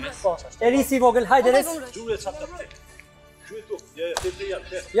 E risi i vogël, hajde res.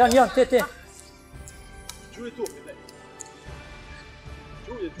 Janë, te.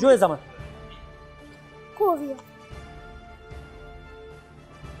 Gjuje zamën. Ku vje?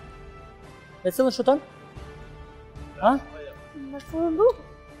 Me cilën shuton? Ha? Me fundu?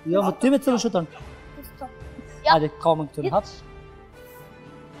 Jo, me ty me cilën shuton? Ja. Hajde, kamën këtu në hapë.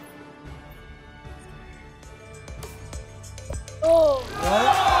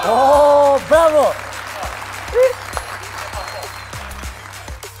 Oh, bravo!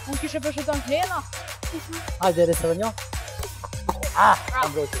 Unë kishe përsheton Klena. Hajde, Eris edhe një. Kam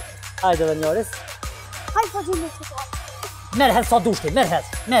broti. Hajde edhe një, Eris. Hajde po gjimë në shëto. Merë hez sa dushti,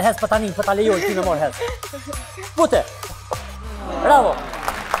 merë hez për tani, për ta lejoj, ti me morë hez. Pute! Bravo!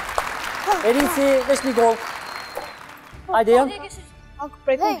 Erisi, vesh një gol. Hajde janë.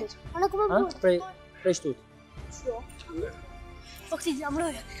 Prej kompit. Anë ku më bërë? Prej shtut. Po këti jam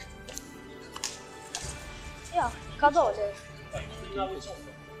rëjë. Ja, ka dole.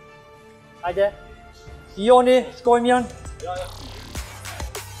 Hajde. Joni, shkojmë janë.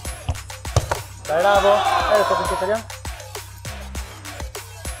 Bravo. Edhe po këtë janë.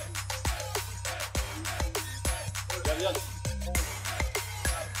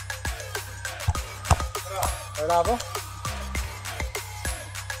 Bravo.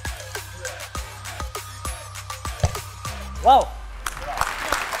 Wow!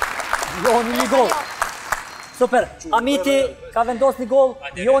 Joni një gol. Super. Amiti ka vendos një gol,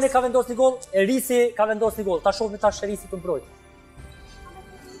 Joni ka vendos një gol, Erisi ka vendos një gol. Ta shohim tash Erisi të mbrojt.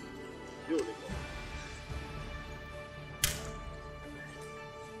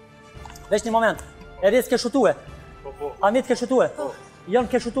 Vesh një moment. Eris ke shutue. Amit ke shutue. Jon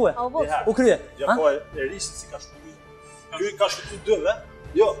ke shutue. U krye. Ja po Erisi si ka shutue. Ky ka shutue dëve.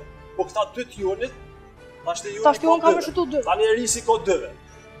 Jo, po këta dy të Jonit. Tash Jon ka më shutue dëve. Tani Erisi ka dëve.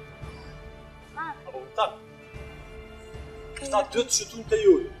 Apo kupton? Këta dy të shutun të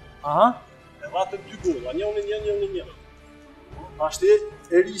Joni. Aha. E vatën dy gola, një. Ashtë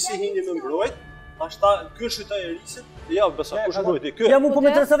Erisi hini me mbrojt, ashtë ky shutoj Erisin. Ja, besa, kush mbrojti? Ky. Ja mu po më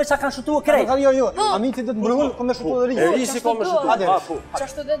interesove çka kanë shutuar krejt. Jo, Amiti do të mbrojë, po më shtuar Erisi. Erisi ka më shtuar. Po.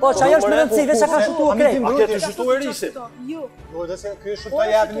 Po, çajo është më rëndësi, veç çka kanë shutuar krejt. A ke të shtuar Erisi? Jo. Do të se ky shutoj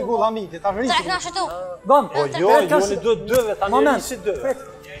jap një gol Amiti, ta Erisi. Tek na shëtu. Gom. Po jo, Joni do dëve, tani Erisi dëve.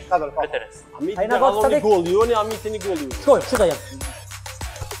 Amiti ka dhënë një gol, Joni Amiti një gol. Shkoj, shuta jam.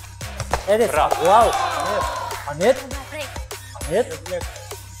 Eris. Wow. Amit. Hajde.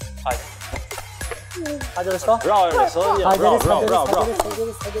 Hajde shko. Bravo, Eris, bravo.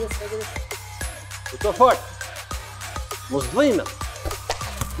 Të fort. Mos dhime.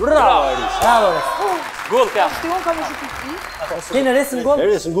 Bravo, Eris. Bravo, Eris. Gol ka. Ti unë kam shëtu ti. Kene Eris në gol?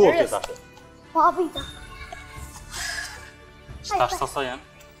 Eris në gol këtë ashtë. Babi ta. Shtash sa janë?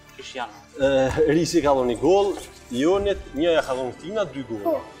 Kish janë. Erisi ka dhënë një gol, Jonit, një ja ka dhënë Tina, 2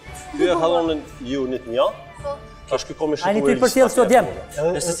 gola. Ky ja ka dhënë Jonit një. Tash ky komë shtuar. Ai ti përcjell sot djem.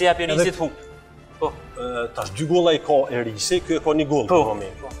 Nëse si japi Erisit humb. Po. Tash 2 golla i ka Erisi, ky e ka 1 gol për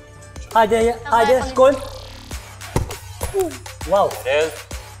moment. Hajde, shkojmë. Wow. Erez.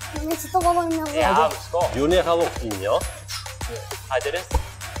 Në që të vëllon në vëllon. Ja, shko. Joni e ka dhënë Tina. Hajde Erez.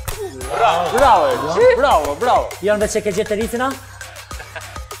 Bravo, Erisi. Bravo. Janë veç që ke gjetë Erisin, a?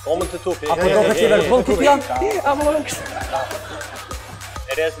 Komën të topi. Apo do të t'i vërpon këtë janë?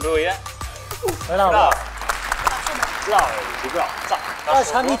 Erez mbroje. Bravo. Bravo.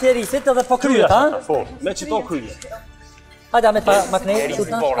 Tash Hamiti Erisit edhe po kryet, ha? Po, me që to kryje. Hajde, Amet pa maknej,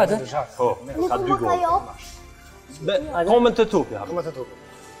 shutna, hajde. Po, ka 2 gola. Komën të topi.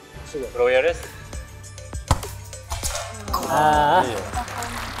 Mbroje Erez.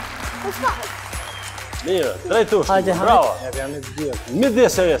 Mirë, drejtush. Hajde, Bravo.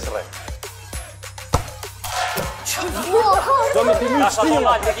 Midis Eris rre. Do me t'i mjë Tash ato shtylla.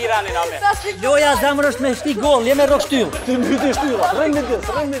 mal të kiranin ame. Loja zemër është me shti gol, jeme rro shtyll. Ti mjë shtylla. Rrën midis.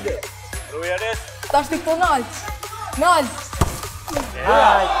 Mbroje Erez. Tash ti këto nalt.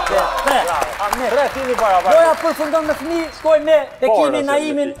 Hajde, tre. Tre tini para. Loja përfundon me fëmi, shkoj me Bekimin,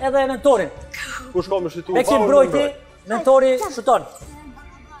 Naimin edhe mentorin. Kush ka më shtytu? Bekim brojti, mentori shuton.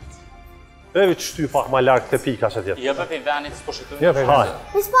 Evi të shty pak ma larkë të pika që tjetë. Jo për venit s'po shëtu. Haj.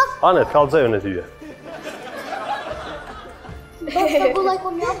 Anet, kallëzejën e tyje. Të gullaj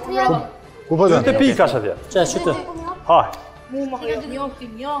kom jam të jam. Ku përdo? Të pika që tjetë. Që, shutë. Haj. Mu ma këtë një, këti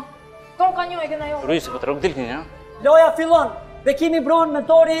një. Ton ka një e këna jo. Rujë se po të rogë dilkin, ja? Loja fillon. Bekimi bron,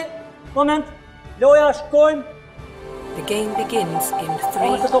 mentori. Moment. Loja shkojmë. The game begins in Moment të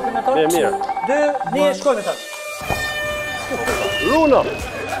 3, topi mentor. Mirë. 2, 1, shkojmë mentor. Runa.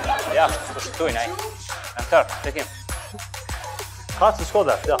 Ja, s'po shëtujnë aj. Mentor, Bekim. Ka që shko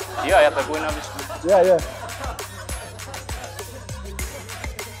dhe, ja. Jo, ja për bujnë abis. Ja.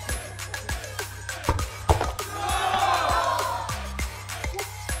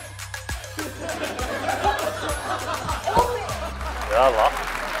 Ja, va.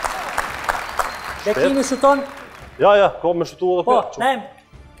 Bekimi shuton. Ja, kom me shutu edhe Po, për. Naim,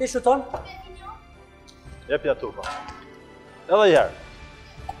 ti shuton. Jep ja tu, pa. Edhe herë.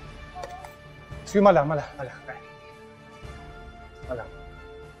 Sky mala. Mala.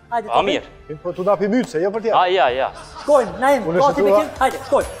 Hajde. A mirë. Po tu dapi mytë, se jo për tjetër. Ja. Shkojmë, Naim, gati Bekim. Hajde,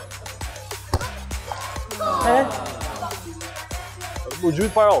 shkojmë. Mu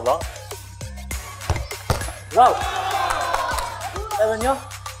gjytë parola. Bravo. Edhe një.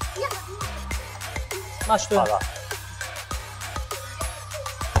 Ma shtu.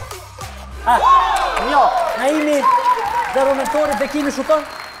 Një, Naimi, zero mentori, Bekimi shuton,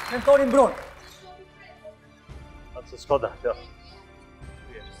 mentori mbron. Atë se s'ka da, ja.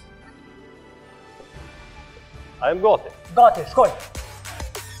 A jem gati? Gati, shkoj.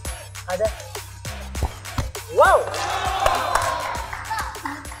 Hajde. Wow!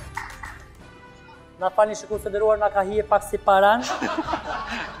 Na falni shikues të nderuar, na ka hije pak si paran.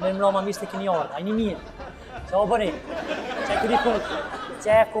 Me mbroma mishte keni orë, ai një mirë. Çao bëni? Çe keni punë?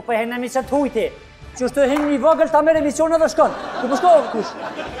 Çe ku po hen emision të hujti? Që shtë hen një vogël ta merr emision edhe shkon. Ku po shkon kush?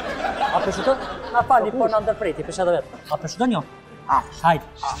 A po shkon? Na falni po na ndërpreti, pesh edhe vet. A po shkon jo? Hajde.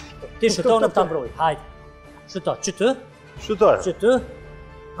 Ti shton në ta mbroj. Hajde. Shto, çty? Shutoj. Çty?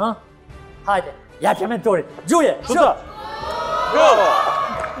 Ha? Hajde. Ja ke mentorit. Gjuje. Shuta. Bravo.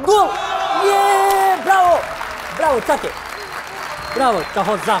 Gol. Yeah! Bravo. Bravo, Taki. Bravo, ka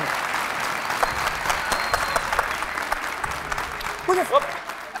hot zam.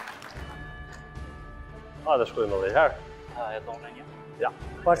 A, dhe shkojmë edhe herë. E thonë një. Ja.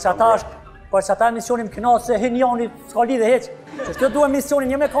 Por që ata emisionin më kënaqë se hin joni s'ka lidhe heq. Që shtë duhe emisionin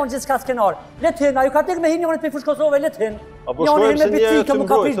një me kanë gjithë s'ka s'kenar. Let hin, a ju ka tek me hin jonit me fush Kosovë, let hin. Apo Joni shkojmë hin me se një bicikë, më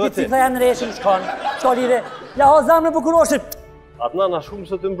ka prish bicikla janë reshin shkan. S'ka lidhe. La ha zamë në bukuroshit. Atë na shumë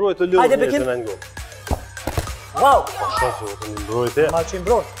se të mbroj të lodhë Hajde, një Bekim. që në ngoj. Wow. Shosë, të më mbroj të. Ma që i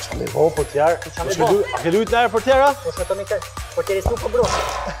mbron. Qa me bo për tjerë? Qa me bo? A ke lujt nërë për tjera? Po shëto me kërë. Po tjeri s'ku po mbron.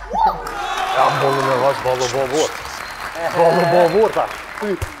 Ja, bollu me vash, bollu bo vor. Bollu bo vor ta.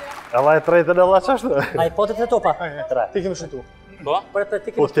 Ela e trejtën e la qashtë? A i potet e topa? Tre. Ti kemi shutu. Po? Por e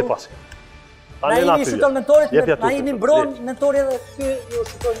ti Po kemi ti shtu. paske. Naimi shuton mentorit, Jep ja tu. Naimi mbron mentori edhe ky ju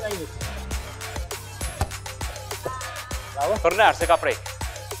shuton Naimi. Korner, se ka prej.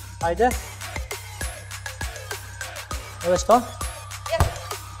 Hajde. Edhe shto?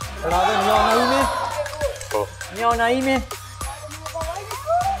 Bravo, një Naimi. Po. Një Naimi.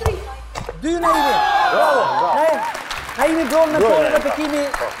 Dy Naimi. Bravo. Naimi mbron mentorit dhe Bekimi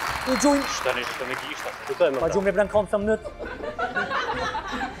i gjujnë. Shtë me kishta. Pa gjumë me branë kom të mënët.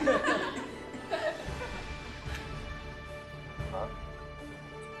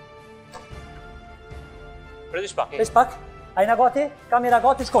 Predish pak. Pesh pak. A i nga gati? Kamera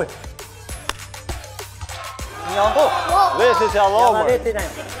gati, shkoj. Një. Vesi si Allah, Ja, ma mërë. veti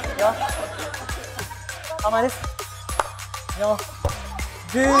Naimi. Ja. Amaris. Një.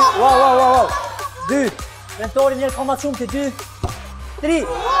 Dy. Wow. Dy. Mentori njërë koma shumë të dy. Tri.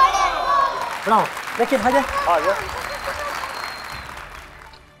 Bravo. Bekim, hajde. Hajde.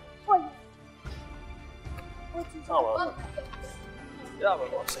 Ja, më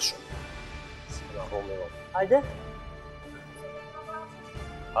se shumë. Si në homë e Hajde.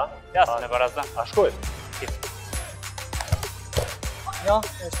 Ha? Jasë, në barazda. A shkoj? Ja,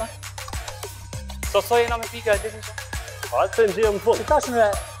 e shta. Sot jena me pika e ditin që? Hajde të në gjë më fund. Si tash në...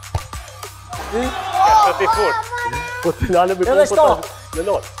 Dy. Ka shëti furt. Po të nale me Edhe shto. Me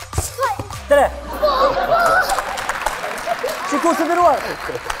lot. Tre. Qikur të ndëruar.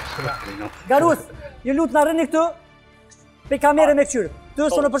 Garus, ju lutë në rëni këtu. Pe kamere me këqyrë. Të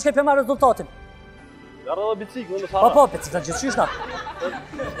është në përshkep e marrë rezultatin. Garë dhe bicikë, në mësara. Po, bicikla gjithë qyshna.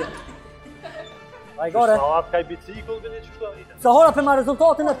 Vaj gore. Sa atë kaj bicikë, dhe një qështë të Sa hora pe marrë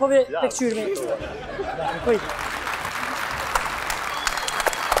rezultatin e pove pe këqyrë me. Në kujtë.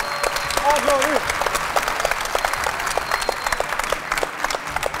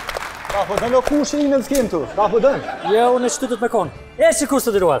 Ka po dënë o kushin në të skemë tu. Ka po dënë. Jo, unë e qëtytët me konë. E që kur së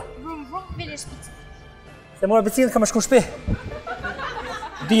të diruar. Se mora biciklet ka më shku shpe.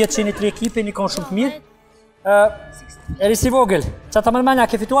 Dijet që një 3 ekipe, një konë shumë të mirë. Eri si vogël, që ta mërmenja,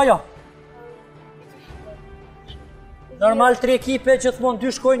 ke fitua jo? Normal 3 ekipe, gjithmonë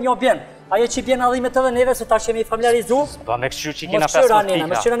 2 shkojnë, një bjen. Ajo që i bjen adhimet edhe neve, se ta që jemi familiarizu. Ba me këshqyr që i kena 15 pika.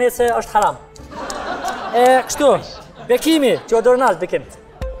 Më shqyra neve se është haram. Kështu, Bekimi, që o Dornal, Bekim.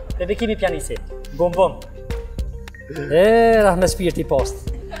 Dhe Bekimi pjanisi. Bum. Rah me shpirti post.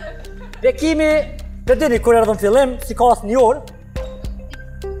 Bekimi, për dini, kur erdhëm fillim, si ka asë një orë,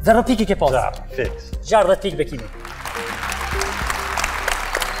 0 piki ke pas. Fix. 60 pik Bekimi.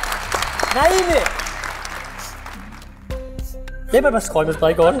 Naimi! Leber me skoj me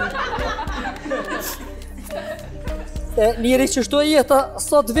spajkore. Njeri që shtu e jeta,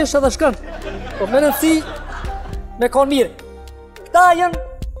 sot vish edhe shkën. Po me rëndësi, me konë mirë. Këta janë...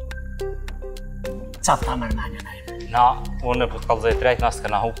 Qa ta mërmenja na jemi? Na, unë për të kalëzoj trejt, na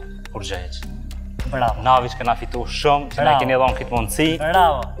s'këna hu kur gjejq. Bravo. Na vi që këna fitu shumë, që ne keni dhonë këtë mundësi.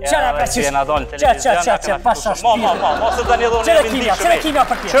 Bravo. Qere Që jena dhonë në televizion, Qere, pasha shpirë. Mosë të një dhonë e vindikë shumë. Qere kimja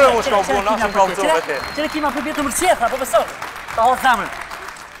për tjetë. Qere mu shka u bu, na shumë kalëzoj vete. Qere kimja për bjetë më rëqetha, po beson. Ta hotë zemrën.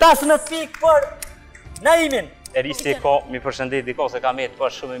 Tasë në të pikë për Naimin. Erisi e ko, mi përshëndet diko se ka metë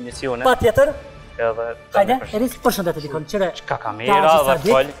për shumë emisione. Pa tjetër? Hajde, Edhe... Erisi përshëndet e dikon, qire... Qka kamera dhe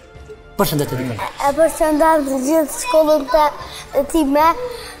fëll. Përshëndet e dikon. E përshëndet gjithë shkollën të time,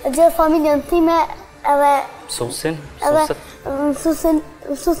 gjithë familjen time, edhe... Mësusin,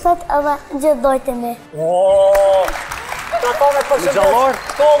 mësuset edhe gjithë dojtë mi. Ta tome përshëndet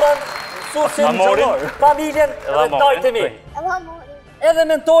shkollën, mësusin, familjen edhe dojtë mi. Edhe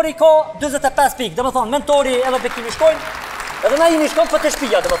mentori ka 25 pikë, dhe më thonë, mentori edhe bekimi shkojnë, edhe na jemi shkojnë për të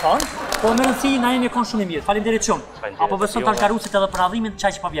shpija, dhe më thonë, po më rëndësi na jemi konë shumë i mirë, falimderit shumë. Apo beson të ankarusit edhe për adhimin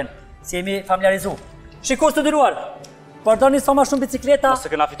qaj që pa vjenë, si jemi familiarizu. Shikur të dyruar, përdoni sa ma shumë bicikleta,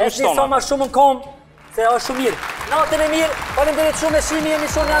 e shni sa ma shumë në kom, se është shumë mirë. Natën e mirë, falimderit shumë e shimi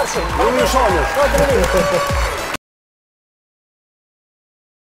emision në arshim.